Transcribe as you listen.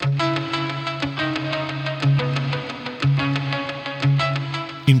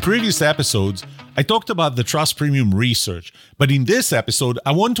In previous episodes, I talked about the Trust Premium research, but in this episode,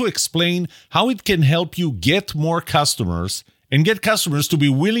 I want to explain how it can help you get more customers and get customers to be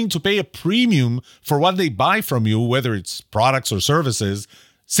willing to pay a premium for what they buy from you, whether it's products or services,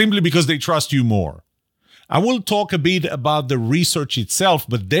 simply because they trust you more. I will talk a bit about the research itself,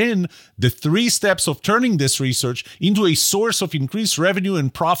 but then the 3 steps of turning this research into a source of increased revenue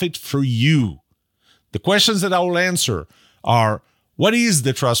and profit for you. The questions that I will answer are: what is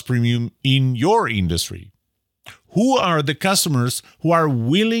the trust premium in your industry? Who are the customers who are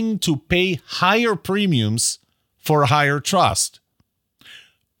willing to pay higher premiums for higher trust?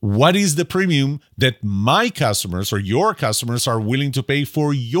 What is the premium that my customers or your customers are willing to pay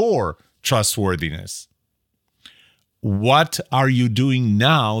for your trustworthiness? What are you doing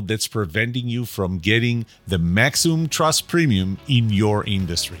now that's preventing you from getting the maximum trust premium in your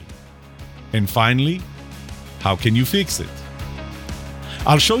industry? And finally, how can you fix it?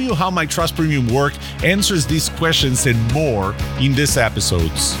 I'll show you how my trust premium work answers these questions and more in this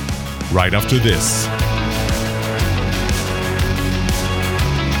episodes, right after this.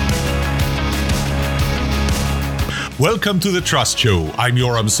 Welcome to The Trust Show. I'm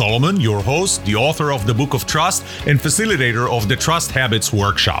Yoram Solomon, your host, the author of the Book of Trust, and facilitator of the Trust Habits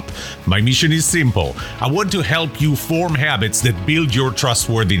Workshop. My mission is simple. I want to help you form habits that build your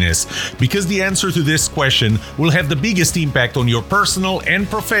trustworthiness, because the answer to this question will have the biggest impact on your personal and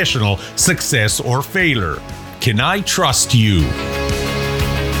professional success or failure. Can I trust you?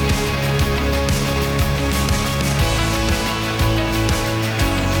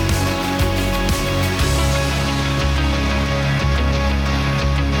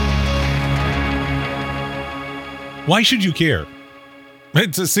 Why should you care?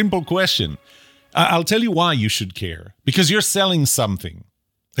 It's a simple question. I'll tell you why you should care. Because you're selling something.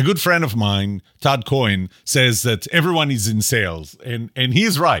 A good friend of mine, Todd Cohen, says that everyone is in sales. And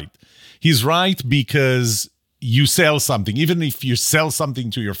he's right. He's right because you sell something, even if you sell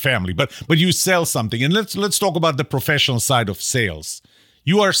something to your family. But you sell something. And let's talk about the professional side of sales.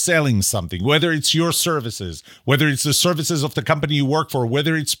 You are selling something, whether it's your services, whether it's the services of the company you work for,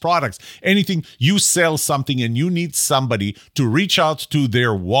 whether it's products, anything. You sell something and you need somebody to reach out to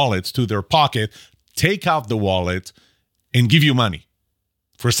their wallet, to their pocket, take out the wallet, and give you money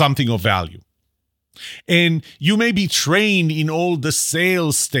for something of value. And you may be trained in all the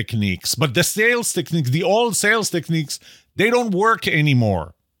sales techniques, but the old sales techniques, they don't work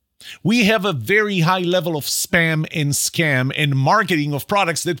anymore. We have a very high level of spam and scam and marketing of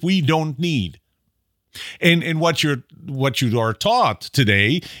products that we don't need. And what you are taught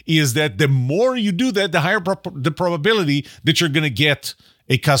today is that the more you do that, the higher the probability that you're going to get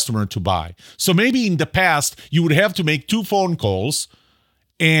a customer to buy. So maybe in the past, you would have to make 2 phone calls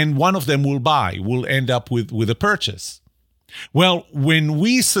and one of them will end up with a purchase. Well, when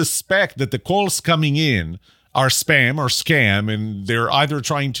we suspect that the calls coming in are spam or scam, and they're either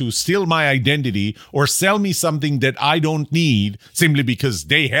trying to steal my identity or sell me something that I don't need simply because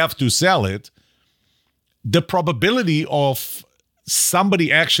they have to sell it, the probability of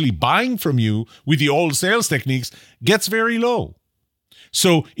somebody actually buying from you with the old sales techniques gets very low.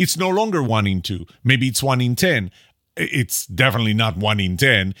 So it's no longer 1 in 2. Maybe it's 1 in 10. It's definitely not 1 in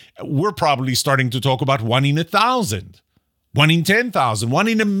 10. We're probably starting to talk about 1 in 1,000. 1 in 10,000, 1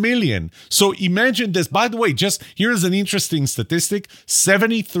 in 1,000,000. So imagine this. By the way, just here's an interesting statistic.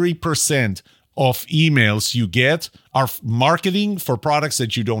 73% of emails you get are marketing for products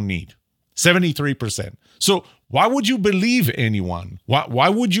that you don't need. 73%. So why would you believe anyone? Why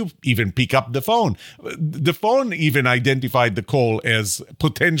would you even pick up the phone? The phone even identified the call as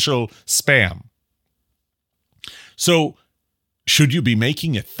potential spam. So should you be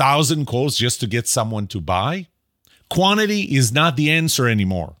making 1,000 calls just to get someone to buy? Quantity is not the answer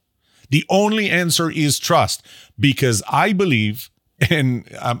anymore. The only answer is trust, because I believe, and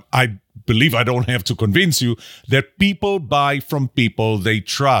I believe I don't have to convince you, that people buy from people they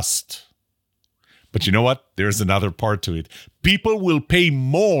trust. But you know what? There's another part to it. People will pay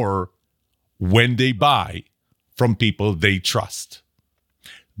more when they buy from people they trust.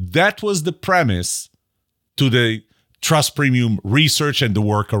 That was the premise to the Trust Premium research and the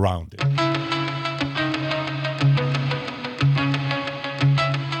work around it.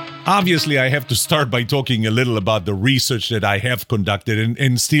 Obviously, I have to start by talking a little about the research that I have conducted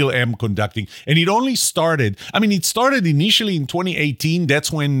and still am conducting. And it started initially in 2018.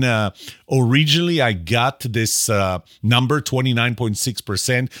 That's when originally I got this number,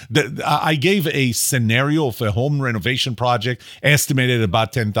 29.6%. I gave a scenario of a home renovation project estimated at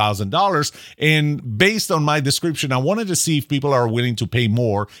about $10,000. And based on my description, I wanted to see if people are willing to pay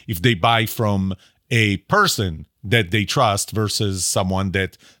more if they buy from a person that they trust versus someone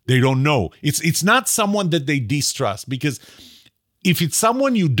that they don't know. It's not someone that they distrust, because if it's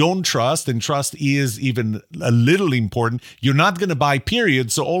someone you don't trust, and trust is even a little important, you're not going to buy,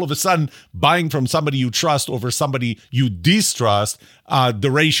 period. So all of a sudden, buying from somebody you trust over somebody you distrust, the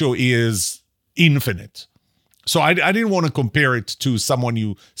ratio is infinite. So I didn't want to compare it to someone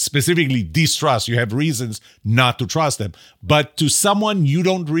you specifically distrust. You have reasons not to trust them. But to someone you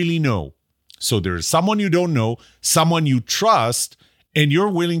don't really know. So there's someone you don't know, someone you trust, and you're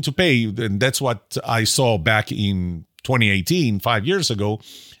willing to pay. And that's what I saw back in 2018, 5 years ago,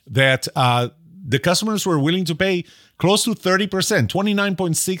 that the customers were willing to pay close to 30%,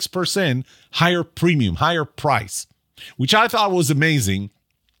 29.6% higher premium, higher price, which I thought was amazing.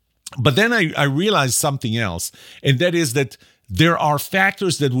 But then I realized something else, and that is that there are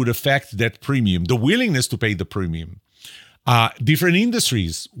factors that would affect that premium, the willingness to pay the premium. Different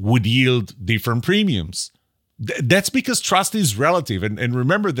industries would yield different premiums. That's because trust is relative. And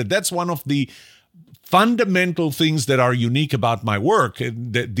remember that that's one of the fundamental things that are unique about my work,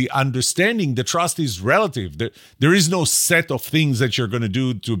 the understanding that trust is relative. There is no set of things that you're going to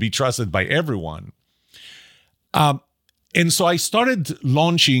do to be trusted by everyone. And so I started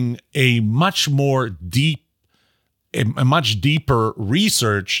launching a much deeper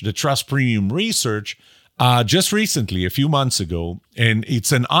research, the Trust Premium research, just recently, a few months ago. And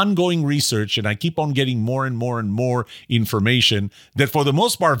it's an ongoing research, and I keep on getting more and more and more information that for the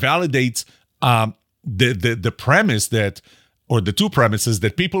most part validates the premise that, or the two premises,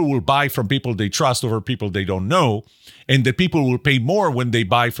 that people will buy from people they trust over people they don't know, and that people will pay more when they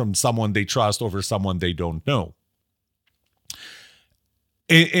buy from someone they trust over someone they don't know.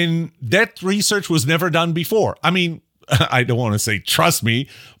 And that research was never done before. I mean, I don't want to say trust me,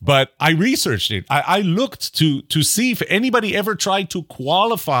 but I researched it. I looked to see if anybody ever tried to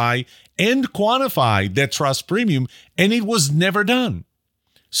qualify and quantify that trust premium, and it was never done.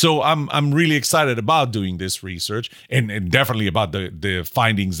 So I'm really excited about doing this research, and definitely about the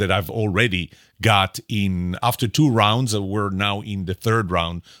findings that I've already got in after 2 rounds. We're now in the 3rd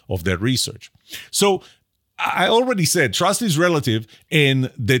round of that research. So I already said trust is relative,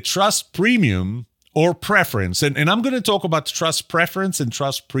 and the trust premium or preference, and I'm going to talk about trust preference and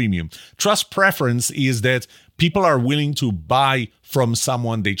trust premium. Trust preference is that people are willing to buy from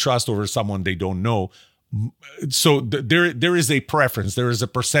someone they trust over someone they don't know. So there is a preference, there is a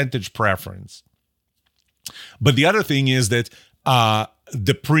percentage preference. But the other thing is that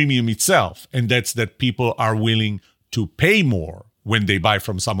the premium itself, and that's that people are willing to pay more when they buy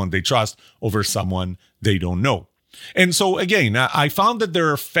from someone they trust over someone they don't know. And so again, I found that there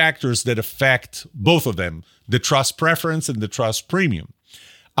are factors that affect both of them, the trust preference and the trust premium.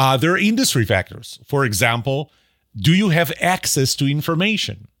 There are industry factors. For example, do you have access to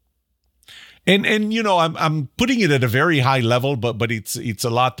information? And you know, I'm putting it at a very high level, but it's a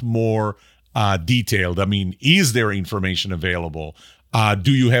lot more detailed. I mean, is there information available?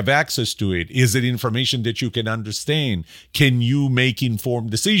 Do you have access to it? Is it information that you can understand? Can you make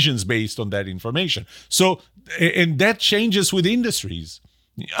informed decisions based on that information? So, and that changes with industries.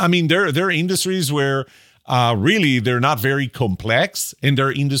 I mean, there are industries where really they're not very complex, and there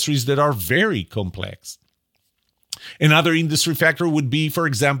are industries that are very complex. Another industry factor would be, for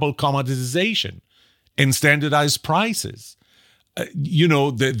example, commoditization and standardized prices.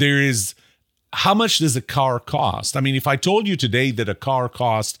 There is, how much does a car cost? I mean, if I told you today that a car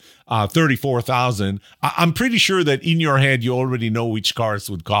costs $34,000, I'm pretty sure that in your head you already know which cars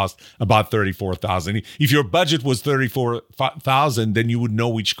would cost about $34,000. If your budget was $34,000, then you would know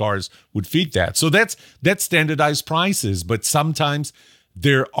which cars would fit that. So that's standardized prices. But sometimes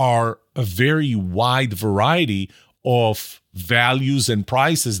there are a very wide variety of values and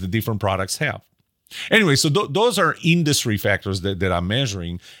prices that different products have. Anyway, so those are industry factors that I'm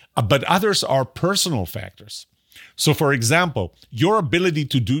measuring, but others are personal factors. So, for example, your ability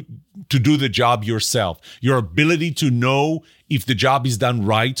to do the job yourself, your ability to know if the job is done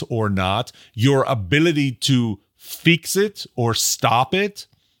right or not, your ability to fix it or stop it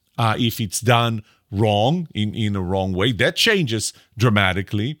if it's done wrong in a wrong way, that changes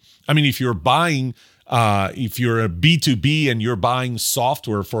dramatically. I mean, if you're a B2B and you're buying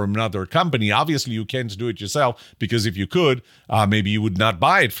software from another company, obviously you can't do it yourself, because if you could, maybe you would not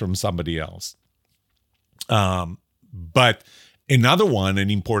buy it from somebody else. But another one, an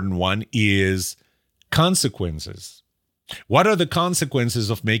important one, is consequences. What are the consequences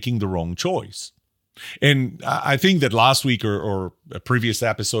of making the wrong choice? And I think that last week or a previous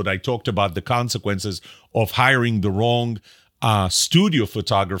episode, I talked about the consequences of hiring the wrong studio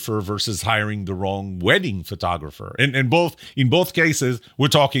photographer versus hiring the wrong wedding photographer. And in both cases, we're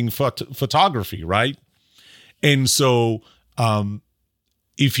talking photography, right? And so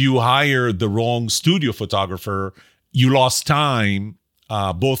if you hire the wrong studio photographer, you lost time,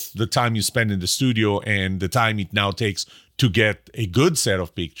 both the time you spend in the studio and the time it now takes to get a good set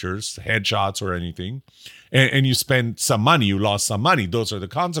of pictures, headshots or anything. And you spend some money, you lost some money. Those are the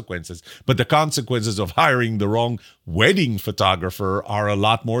consequences. But the consequences of hiring the wrong wedding photographer are a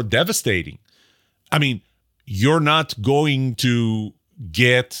lot more devastating. I mean, you're not going to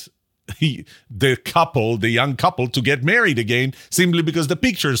get the young couple to get married again simply because the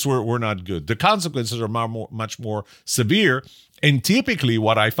pictures were not good. The consequences are much more severe. And typically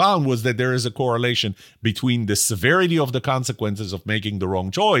what I found was that there is a correlation between the severity of the consequences of making the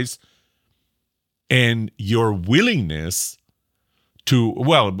wrong choice and your willingness to,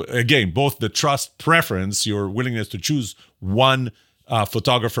 well, again, both the trust preference, your willingness to choose one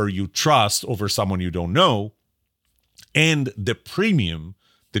photographer you trust over someone you don't know, and the premium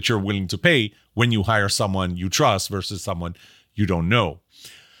that you're willing to pay when you hire someone you trust versus someone you don't know.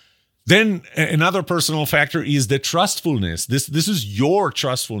 Then another personal factor is the trustfulness. This is your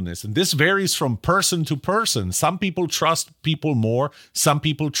trustfulness, and this varies from person to person. Some people trust people more, some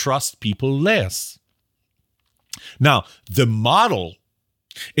people trust people less. Now, the model,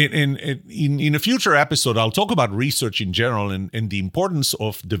 in a future episode, I'll talk about research in general and the importance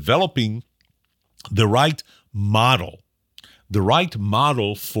of developing the right model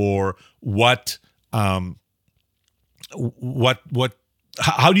for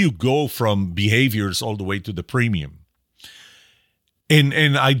how do you go from behaviors all the way to the premium?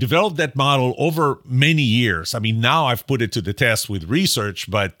 And I developed that model over many years. I mean, now I've put it to the test with research,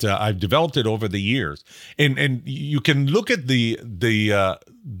 but I've developed it over the years. And you can look at the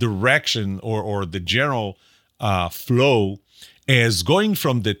direction or the general flow as going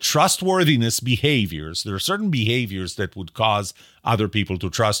from the trustworthiness behaviors. There are certain behaviors that would cause other people to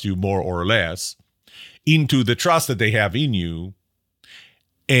trust you more or less, into the trust that they have in you,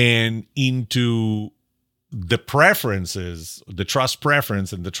 and into the preferences, the trust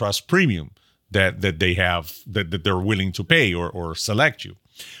preference and the trust premium that they have, that they're willing to pay or select you.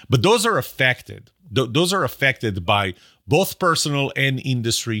 But those are affected. Those are affected by both personal and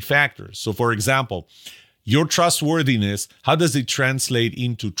industry factors. So, for example, your trustworthiness, how does it translate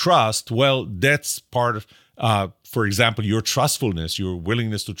into trust? Well, that's part of, for example, your trustfulness, your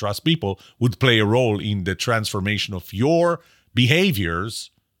willingness to trust people would play a role in the transformation of your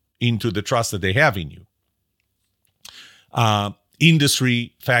behaviors into the trust that they have in you.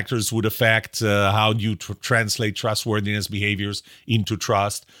 Industry factors would affect how you translate trustworthiness behaviors into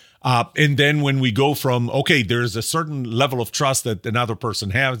trust. And then when we go from, okay, there's a certain level of trust that another person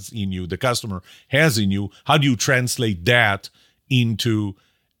has in you, the customer has in you, how do you translate that into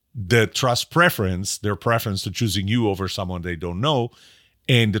the trust preference, their preference to choosing you over someone they don't know,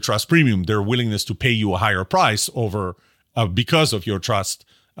 and the trust premium, their willingness to pay you a higher price over because of your trust,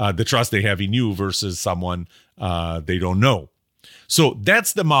 the trust they have in you versus someone they don't know. So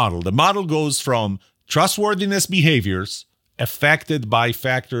that's the model. The model goes from trustworthiness behaviors affected by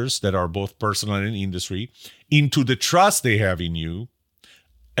factors that are both personal and industry into the trust they have in you,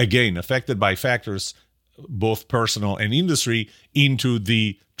 again, affected by factors both personal and industry, into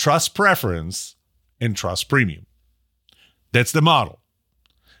the trust preference and trust premium. That's the model.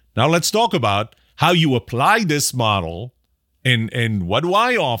 Now let's talk about how you apply this model and what do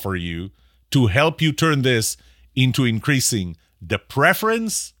I offer you to help you turn this into increasing the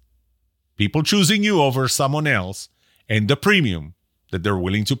preference, people choosing you over someone else, and the premium that they're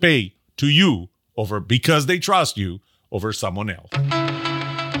willing to pay to you over because they trust you over someone else.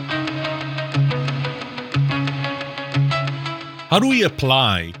 How do we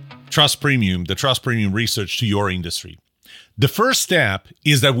apply trust premium, the trust premium research to your industry? The first step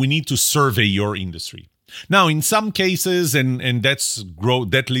is that we need to survey your industry. Now, in some cases, and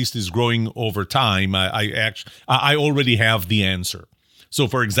that list is growing over time, I already have the answer. So,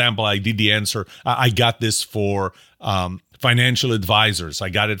 for example, I did the answer. I got this for financial advisors. I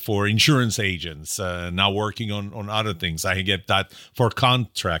got it for insurance agents. Now working on other things. I get that for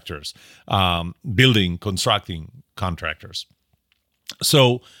contractors, building, constructing contractors.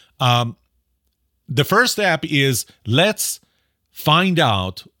 So, the first step is let's find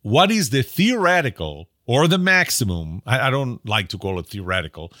out what is the theoretical or the maximum, I don't like to call it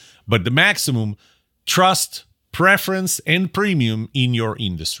theoretical, but the maximum trust, preference, and premium in your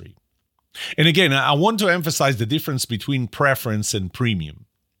industry. And again, I want to emphasize the difference between preference and premium,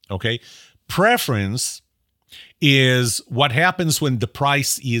 okay? Preference is what happens when the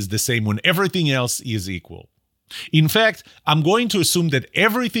price is the same, when everything else is equal. In fact, I'm going to assume that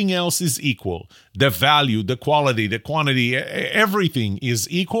everything else is equal. The value, the quality, the quantity, everything is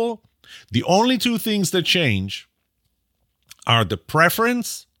equal. The only two things that change are the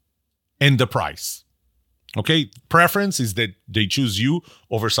preference and the price. Okay, preference is that they choose you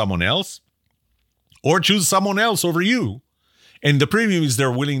over someone else or choose someone else over you. And the premium is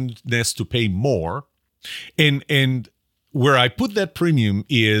their willingness to pay more. And where I put that premium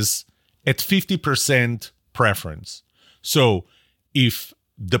is at 50% preference. So if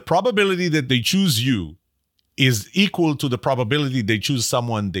the probability that they choose you is equal to the probability they choose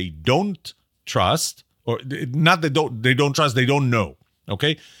someone they don't trust, or not that they don't trust, they don't know,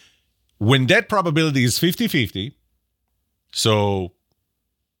 okay? When that probability is 50-50, so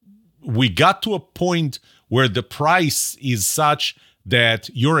we got to a point where the price is such that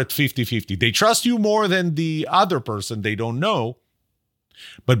you're at 50-50. They trust you more than the other person they don't know,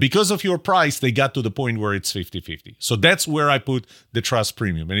 but because of your price, they got to the point where it's 50-50. So that's where I put the trust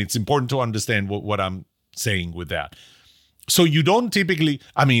premium, and it's important to understand what I'm saying with that. So you don't typically,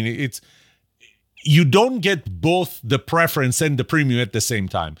 you don't get both the preference and the premium at the same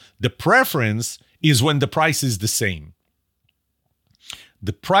time. The preference is when the price is the same.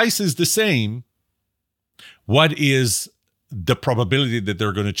 The price is the same. What is the probability that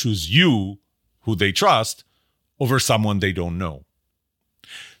they're going to choose you, who they trust, over someone they don't know?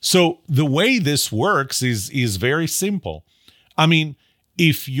 So the way this works is very simple.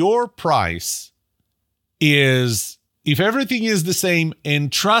 If your price if everything is the same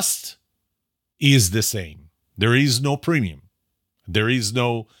and trust is the same, there is no premium, there is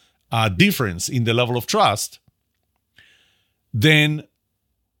no difference in the level of trust, then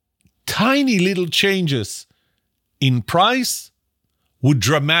tiny little changes in price would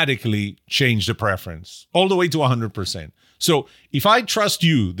dramatically change the preference all the way to 100%. So if I trust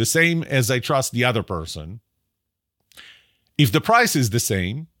you the same as I trust the other person, if the price is the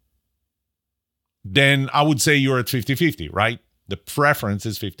same, then I would say you're at 50-50, right? The preference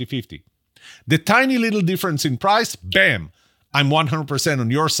is 50-50. The tiny little difference in price, bam, I'm 100%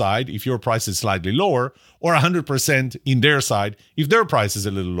 on your side if your price is slightly lower, or 100% in their side if their price is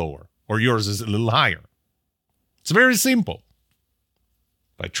a little lower or yours is a little higher. It's very simple.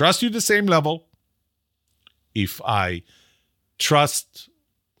 If I trust you the same level, if I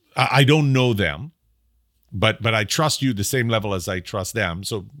don't know them, but I trust you the same level as I trust them,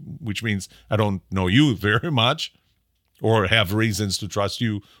 so which means I don't know you very much or have reasons to trust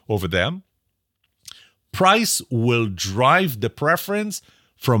you over them, price will drive the preference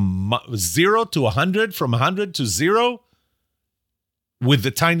from 0 to 100, from 100 to 0 with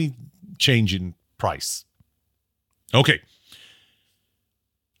the tiny change in price. Okay.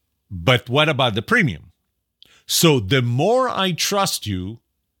 But what about the premium? So the more I trust you,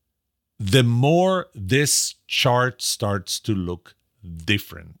 the more this chart starts to look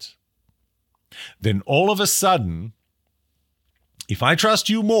different. Then all of a sudden, if I trust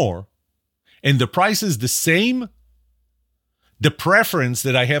you more and the price is the same, the preference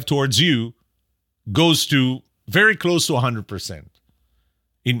that I have towards you goes to very close to 100%.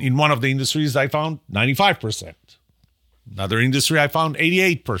 In one of the industries, I found 95%. Another industry, I found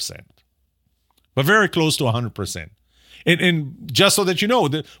 88%. But very close to 100%. And just so that you know,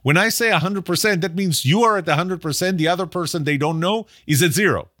 when I say 100%, that means you are at 100%. The other person they don't know is at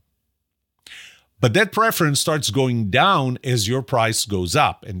 0. But that preference starts going down as your price goes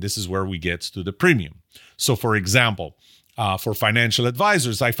up. And this is where we get to the premium. So for example, for financial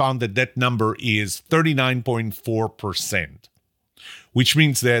advisors, I found that number is 39.4%, which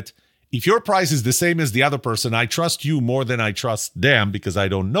means that if your price is the same as the other person, I trust you more than I trust them because I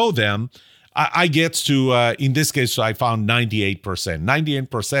don't know them. I get to, in this case, I found 98%.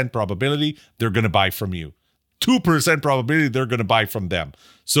 98% probability they're going to buy from you. 2% probability they're going to buy from them.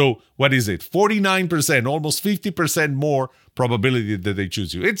 So what is it? 49%, almost 50% more probability that they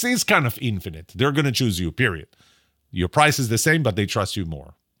choose you. It's kind of infinite. They're going to choose you, period. Your price is the same, but they trust you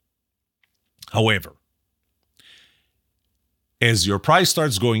more. However, as your price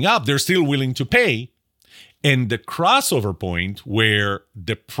starts going up, they're still willing to pay. And the crossover point where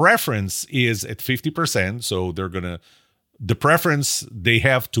the preference is at 50%, so the preference they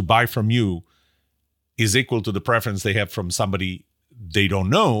have to buy from you is equal to the preference they have from somebody they don't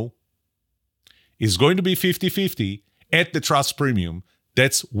know, is going to be 50-50 at the trust premium.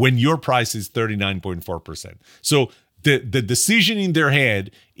 That's when your price is 39.4%. So the decision in their head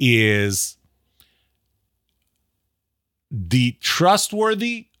is the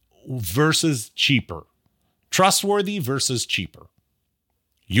trustworthy versus cheaper. Trustworthy versus cheaper.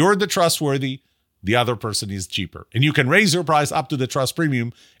 You're the trustworthy, the other person is cheaper. And you can raise your price up to the trust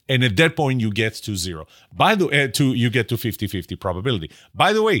premium, and at that point you get to 0. By the way, you get to 50-50 probability.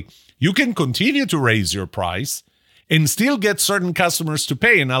 By the way, you can continue to raise your price and still get certain customers to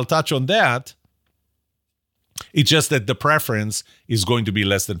pay. And I'll touch on that. It's just that the preference is going to be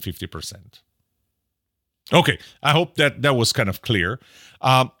less than 50%. Okay, I hope that was kind of clear.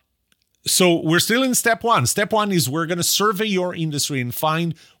 So we're still in step one. Step one is we're going to survey your industry and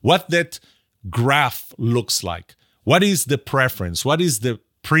find what that graph looks like. What is the preference? What is the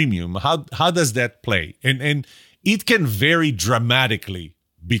premium? How does that play? And it can vary dramatically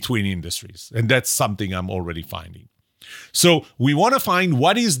between industries. And that's something I'm already finding. So we want to find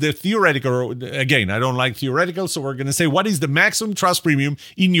what is the theoretical, again, I don't like theoretical, so we're going to say what is the maximum trust premium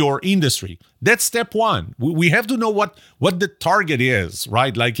in your industry. That's step one. We have to know what the target is,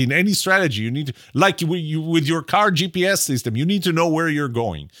 right? Like in any strategy, you need to, like with your car GPS system, you need to know where you're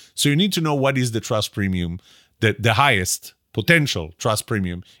going. So you need to know what is the trust premium, the highest potential trust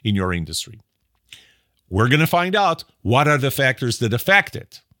premium in your industry. We're going to find out what are the factors that affect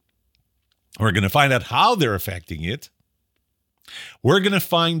it. We're going to find out how they're affecting it. We're going to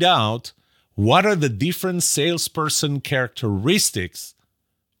find out what are the different salesperson characteristics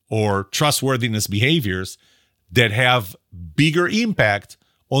or trustworthiness behaviors that have bigger impact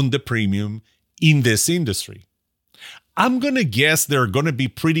on the premium in this industry. I'm going to guess they're going to be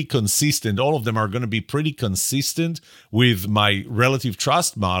pretty consistent. All of them are going to be pretty consistent with my relative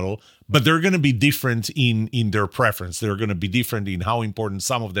trust model, but they're going to be different in their preference. They're going to be different in how important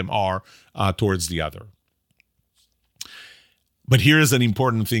some of them are towards the other. But here's an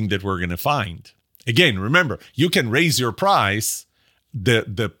important thing that we're going to find. Again, remember, you can raise your price.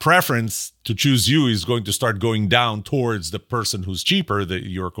 The preference to choose you is going to start going down towards the person who's cheaper,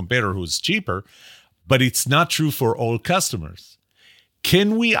 your competitor who's cheaper. But it's not true for all customers.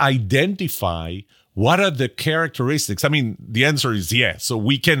 Can we identify what are the characteristics? I mean, the answer is yes. So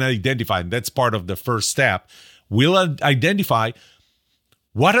we can identify, and that's part of the first step. We'll identify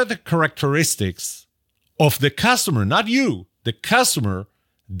what are the characteristics of the customer, not you, the customer,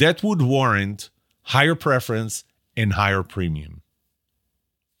 that would warrant higher preference and higher premium.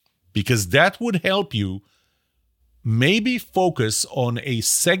 Because that would help you maybe focus on a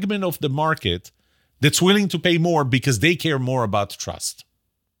segment of the market that's willing to pay more because they care more about trust.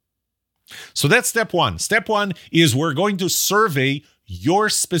 So that's step one. Step one is we're going to survey your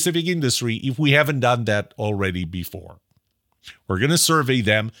specific industry if we haven't done that already before. We're going to survey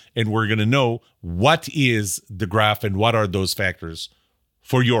them and we're going to know what is the graph and what are those factors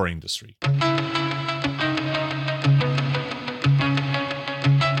for your industry.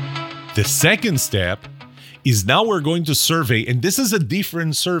 The second step is now we're going to survey, and this is a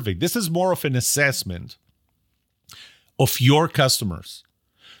different survey. This is more of an assessment of your customers.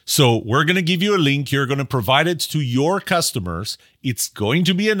 So we're going to give you a link. You're going to provide it to your customers. It's going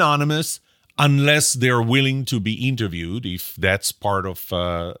to be anonymous unless they're willing to be interviewed, if that's part of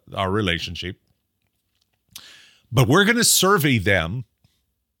our relationship. But we're going to survey them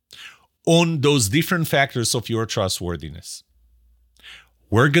on those different factors of your trustworthiness.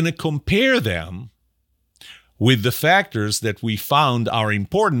 We're going to compare them with the factors that we found are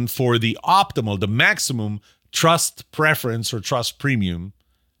important for the optimal, the maximum trust preference or trust premium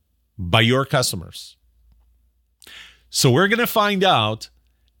by your customers. So we're going to find out,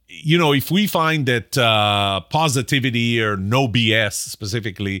 if we find that positivity or no BS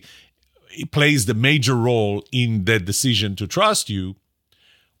specifically plays the major role in the decision to trust you,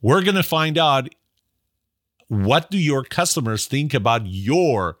 we're going to find out what do your customers think about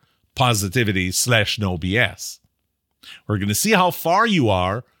your positivity / no BS. We're going to see how far you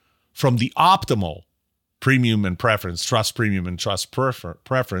are from the optimal premium and preference, trust premium and trust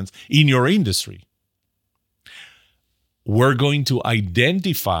preference in your industry. We're going to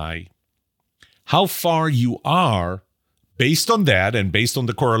identify how far you are based on that and based on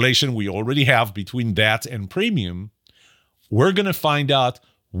the correlation we already have between that and premium. We're going to find out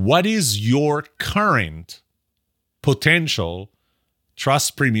what is your current potential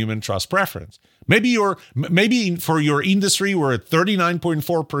trust premium and trust preference. Maybe for your industry, we're at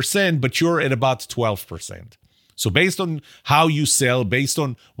 39.4%, but you're at about 12%. So based on how you sell, based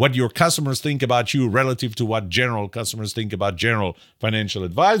on what your customers think about you relative to what general customers think about general financial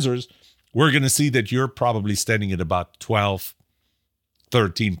advisors, we're going to see that you're probably standing at about 12,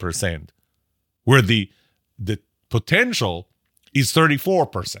 13%, where the potential is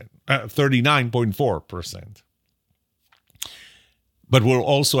 39.4%. But we'll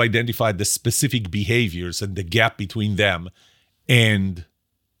also identify the specific behaviors and the gap between them and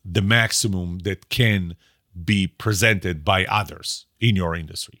the maximum that can be presented by others in your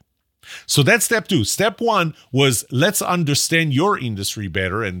industry. So that's step two. Step one was let's understand your industry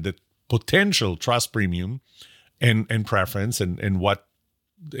better and the potential trust premium and preference and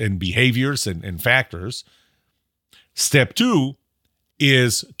behaviors and factors. Step 2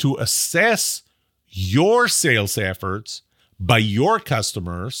 is to assess your sales efforts by your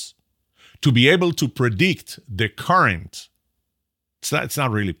customers to be able to predict the current. It's not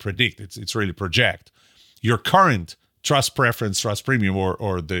really predict, it's really project your current trust preference, trust premium,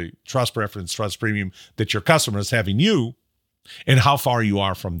 or the trust preference, trust premium that your customers have in you, and how far you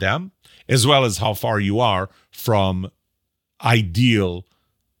are from them, as well as how far you are from ideal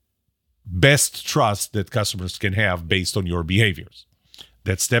best trust that customers can have based on your behaviors.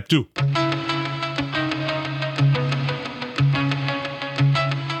 That's step 2.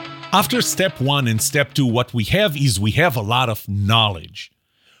 After step 1 and step 2, what we have a lot of knowledge.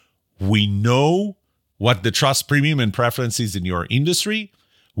 We know what the trust premium and preference is in your industry.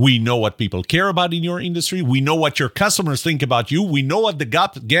 We know what people care about in your industry. We know what your customers think about you. We know what the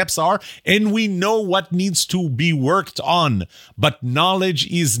gaps are, and we know what needs to be worked on. But knowledge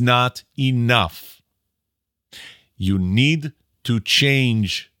is not enough. You need to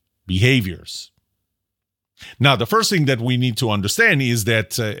change behaviors. Now, the first thing that we need to understand is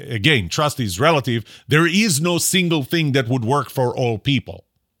that, again, trust is relative. There is no single thing that would work for all people.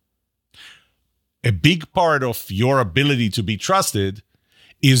 A big part of your ability to be trusted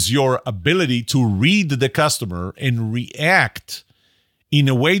is your ability to read the customer and react in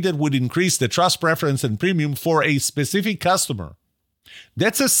a way that would increase the trust preference and premium for a specific customer.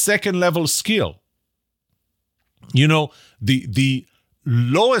 That's a second-level skill. You know, the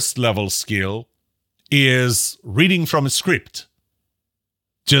lowest level skill is reading from a script.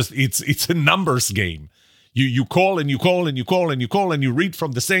 Just it's a numbers game. You call and you call and you call and you call and you read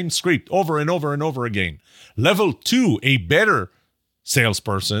from the same script over and over and over again. Level 2, a better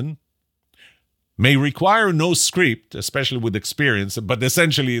salesperson, may require no script, especially with experience, but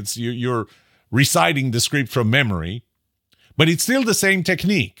essentially it's you're reciting the script from memory, but it's still the same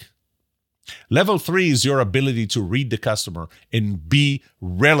technique. Level 3 is your ability to read the customer and be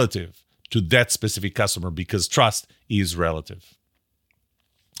relative to that specific customer, because trust is relative.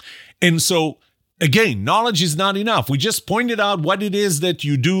 And so, again, knowledge is not enough. We just pointed out what it is that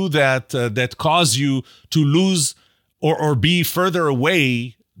you do that cause you to lose or be further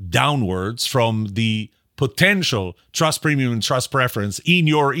away downwards from the potential trust premium and trust preference in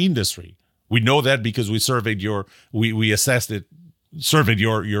your industry. We know that because we surveyed we assessed it, surveyed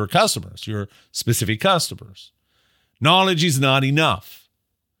your customers, your specific customers. Knowledge is not enough.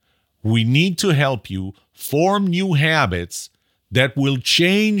 We need to help you form new habits that will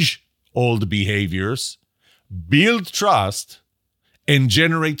change old behaviors, build trust, and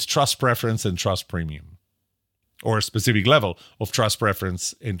generate trust preference and trust premium, or a specific level of trust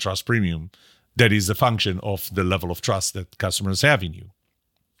preference and trust premium that is a function of the level of trust that customers have in you.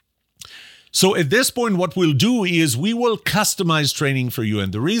 So at this point, what we'll do is we will customize training for you.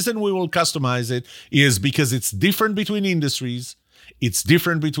 And the reason we will customize it is because it's different between industries. It's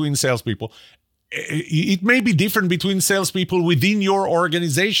different between salespeople. It may be different between salespeople within your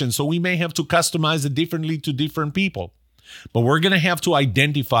organization. So we may have to customize it differently to different people. But we're going to have to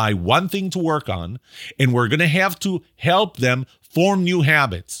identify one thing to work on, and we're going to have to help them form new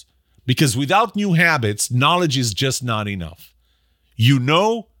habits. Because without new habits, knowledge is just not enough. You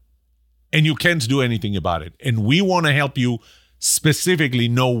know, and you can't do anything about it. And we want to help you specifically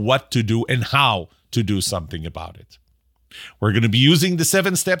know what to do and how to do something about it. We're going to be using the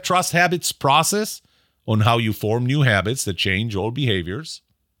 7-step trust habits process on how you form new habits that change old behaviors.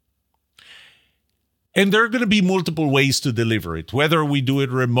 And there are going to be multiple ways to deliver it, whether we do it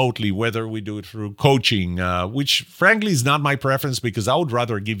remotely, whether we do it through coaching, which frankly is not my preference because I would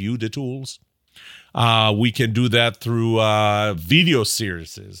rather give you the tools. We can do that through video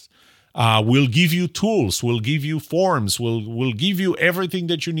series. We'll give you tools. We'll give you forms. We'll give you everything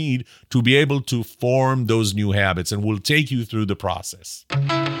that you need to be able to form those new habits, and we'll take you through the process.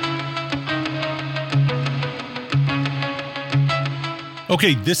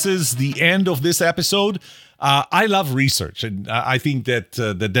 Okay, this is the end of this episode. I love research, and I think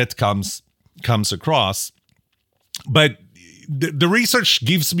that comes across. But the research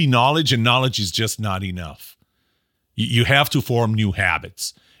gives me knowledge, and knowledge is just not enough. You have to form new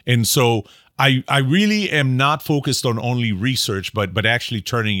habits. And so I really am not focused on only research, but actually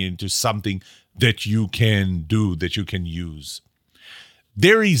turning it into something that you can do, that you can use.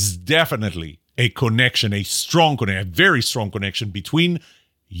 There is definitely a connection, a very strong connection between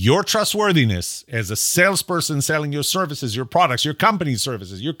your trustworthiness as a salesperson selling your services, your products, your company's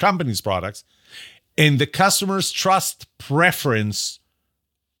services, your company's products, and the customer's trust preference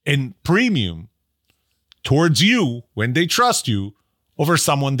and premium towards you when they trust you over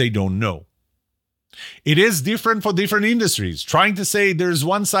someone they don't know. It is different for different industries. Trying to say there's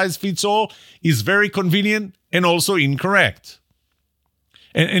one size fits all is very convenient and also incorrect.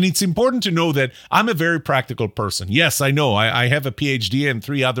 And it's important to know that I'm a very practical person. Yes, I know I have a PhD and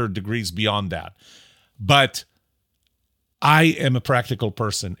 3 other degrees beyond that. But I am a practical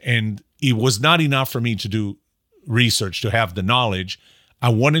person, and it was not enough for me to do research, to have the knowledge. I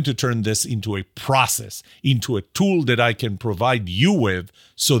wanted to turn this into a process, into a tool that I can provide you with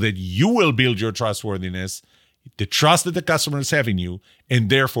so that you will build your trustworthiness, the trust that the customers have in you, and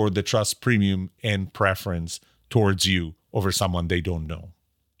therefore the trust premium and preference towards you over someone they don't know.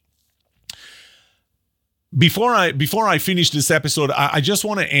 Before I finish this episode, I just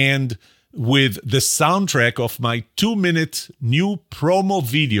want to end with the soundtrack of my 2-minute new promo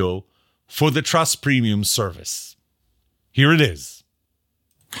video for the Trust Premium service. Here it is.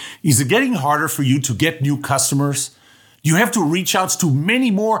 Is it getting harder for you to get new customers? Do you have to reach out to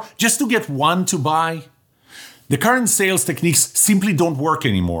many more just to get one to buy? The current sales techniques simply don't work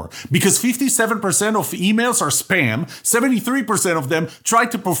anymore because 57% of emails are spam, 73% of them try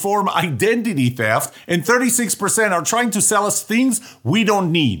to perform identity theft, and 36% are trying to sell us things we don't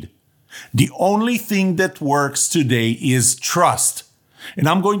need. The only thing that works today is trust. And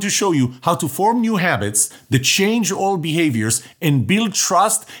I'm going to show you how to form new habits that change old behaviors and build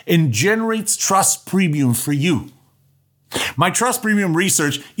trust and generates trust premium for you. My trust premium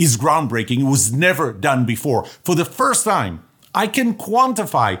research is groundbreaking. It was never done before. For the first time, I can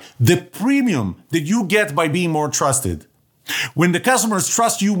quantify the premium that you get by being more trusted. When the customers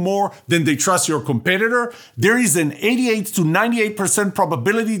trust you more than they trust your competitor, there is an 88 to 98%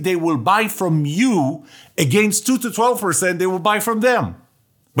 probability they will buy from you against 2 to 12% they will buy from them.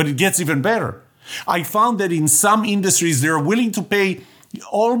 But it gets even better. I found that in some industries, they're willing to pay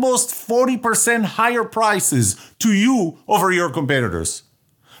almost 40% higher prices to you over your competitors.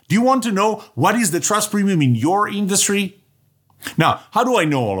 Do you want to know what is the trust premium in your industry? Now, how do I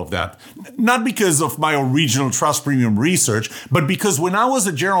know all of that? Not because of my original trust premium research, but because when I was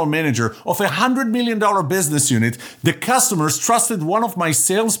a general manager of a $100 million business unit, the customers trusted one of my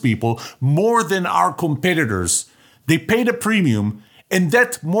salespeople more than our competitors. They paid a premium, and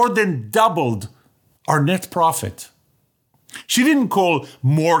that more than doubled our net profit. She didn't call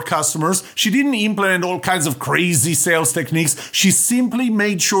more customers. She didn't implement all kinds of crazy sales techniques. She simply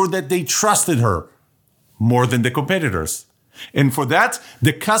made sure that they trusted her more than the competitors. And for that,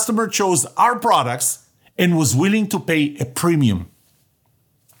 the customer chose our products and was willing to pay a premium.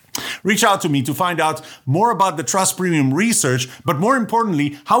 Reach out to me to find out more about the Trust Premium research, but more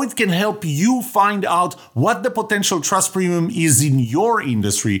importantly, how it can help you find out what the potential Trust Premium is in your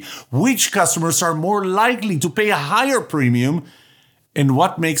industry, which customers are more likely to pay a higher premium, and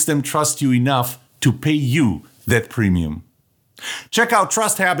what makes them trust you enough to pay you that premium. Check out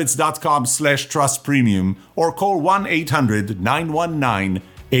trusthabits.com/trustpremium or call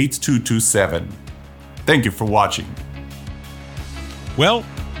 1-800-919-8227. Thank you for watching. Well,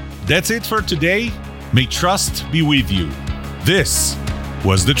 that's it for today. May trust be with you. This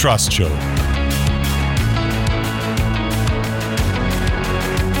was The Trust Show.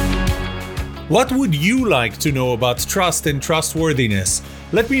 What would you like to know about trust and trustworthiness?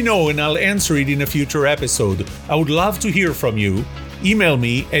 Let me know and I'll answer it in a future episode. I would love to hear from you. Email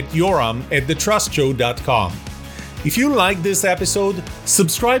me at yoram@thetrustshow.com. If you like this episode,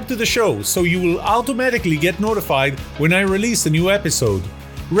 subscribe to the show so you will automatically get notified when I release a new episode.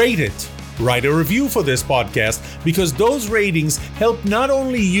 Rate it. Write a review for this podcast because those ratings help not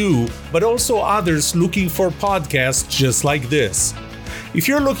only you, but also others looking for podcasts just like this. If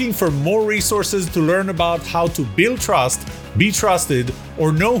you're looking for more resources to learn about how to build trust, be trusted,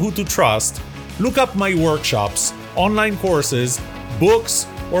 or know who to trust, look up my workshops, online courses, books,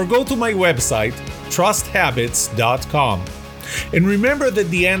 or go to my website, trusthabits.com. And remember that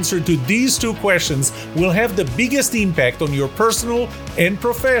the answer to these 2 questions will have the biggest impact on your personal and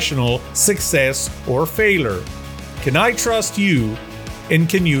professional success or failure. Can I trust you? And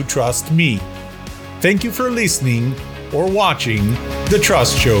can you trust me? Thank you for listening or watching The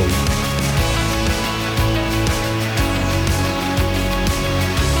Trust Show.